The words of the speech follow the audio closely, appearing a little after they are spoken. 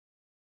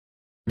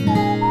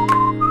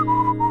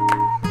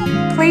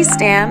Please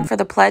stand for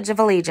the Pledge of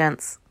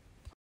Allegiance.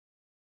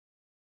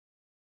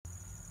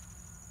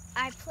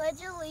 I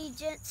pledge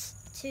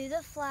allegiance to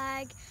the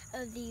flag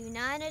of the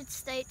United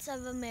States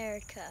of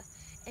America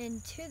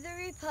and to the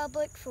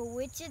republic for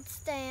which it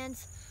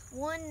stands,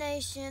 one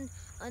nation,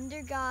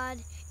 under God,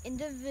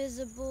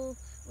 indivisible,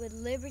 with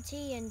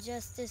liberty and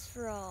justice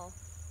for all.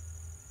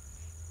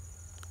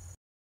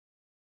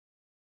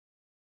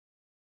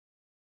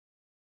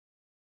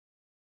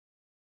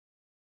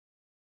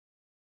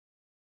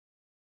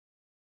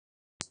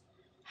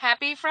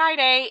 Happy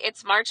Friday,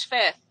 it's March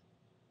 5th.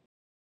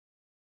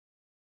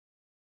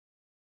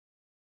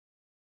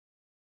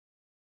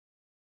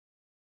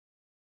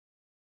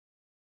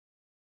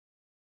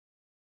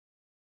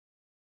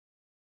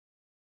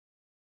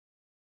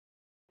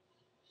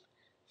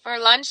 For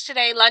lunch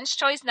today, lunch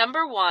choice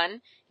number 1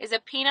 is a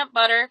peanut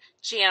butter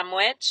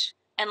jamwich,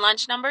 and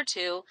lunch number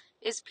 2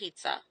 is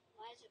pizza.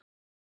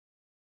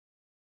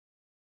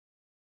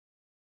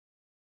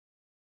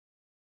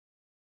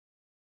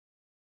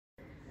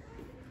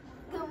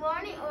 Good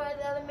morning, Orrs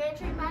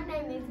Elementary. My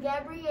name is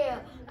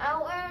Gabrielle.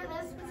 Our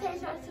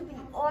expectations are to be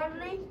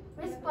orderly,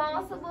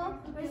 responsible,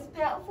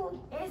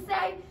 respectful, and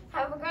safe.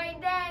 Have a great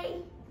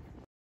day.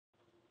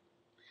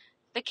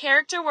 The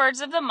character words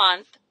of the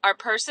month are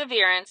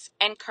perseverance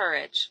and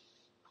courage.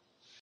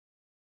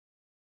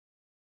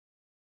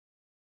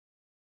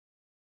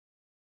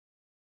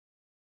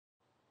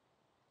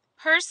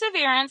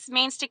 Perseverance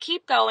means to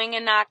keep going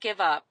and not give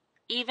up,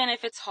 even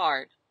if it's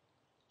hard.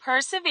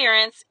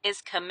 Perseverance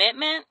is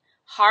commitment,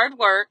 hard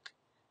work,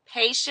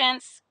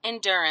 patience,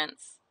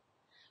 endurance.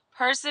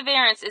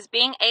 Perseverance is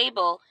being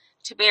able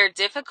to bear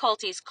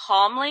difficulties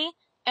calmly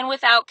and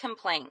without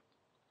complaint.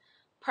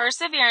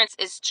 Perseverance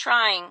is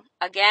trying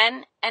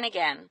again and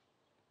again.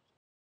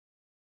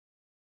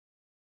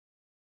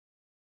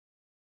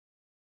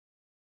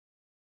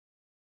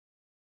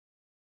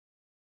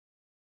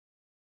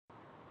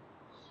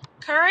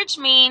 Courage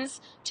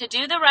means to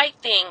do the right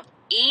thing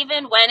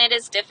even when it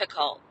is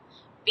difficult.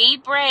 Be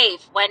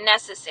brave when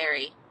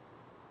necessary.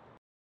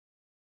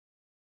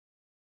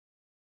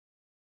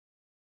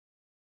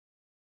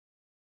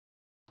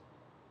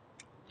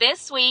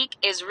 This week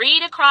is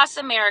Read Across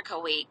America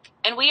Week,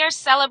 and we are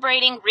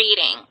celebrating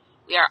reading.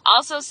 We are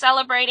also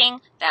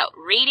celebrating that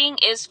reading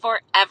is for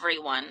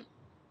everyone.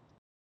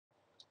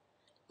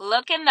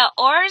 Look in the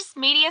Orrs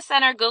Media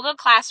Center Google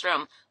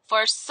Classroom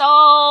for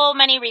so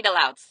many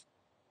read-alouds.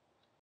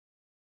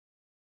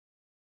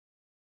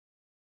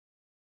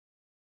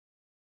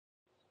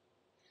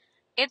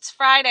 It's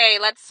Friday.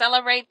 Let's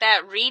celebrate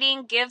that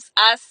reading gives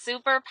us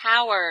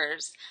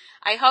superpowers.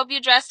 I hope you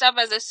dressed up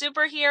as a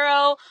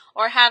superhero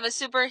or have a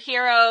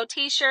superhero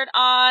t-shirt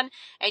on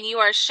and you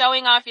are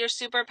showing off your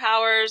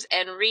superpowers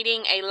and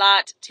reading a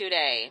lot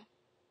today.